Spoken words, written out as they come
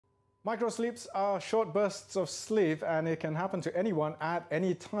Microsleeps are short bursts of sleep, and it can happen to anyone at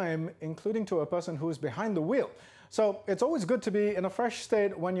any time, including to a person who is behind the wheel. So it's always good to be in a fresh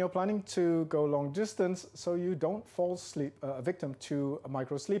state when you're planning to go long distance so you don't fall victim to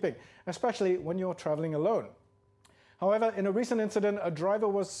microsleeping, especially when you're traveling alone. However, in a recent incident, a driver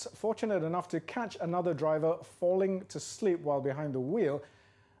was fortunate enough to catch another driver falling to sleep while behind the wheel,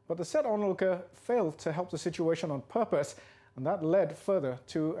 but the said onlooker failed to help the situation on purpose, and that led further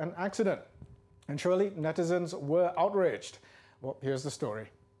to an accident. And surely netizens were outraged. Well, here's the story.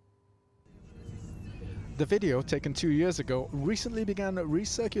 The video, taken 2 years ago, recently began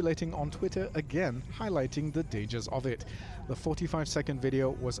recirculating on Twitter again, highlighting the dangers of it. The 45-second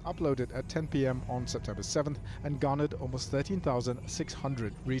video was uploaded at 10 p.m. on September 7th and garnered almost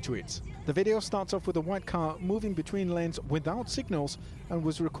 13,600 retweets. The video starts off with a white car moving between lanes without signals and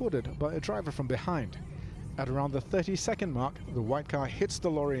was recorded by a driver from behind. At around the 30-second mark, the white car hits the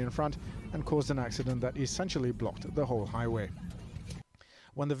lorry in front and caused an accident that essentially blocked the whole highway.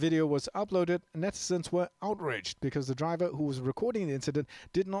 When the video was uploaded, netizens were outraged because the driver who was recording the incident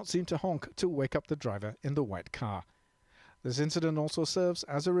did not seem to honk to wake up the driver in the white car. This incident also serves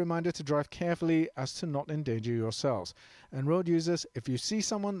as a reminder to drive carefully as to not endanger yourselves. And road users, if you see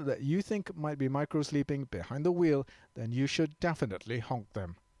someone that you think might be microsleeping behind the wheel, then you should definitely honk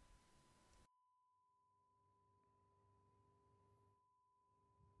them.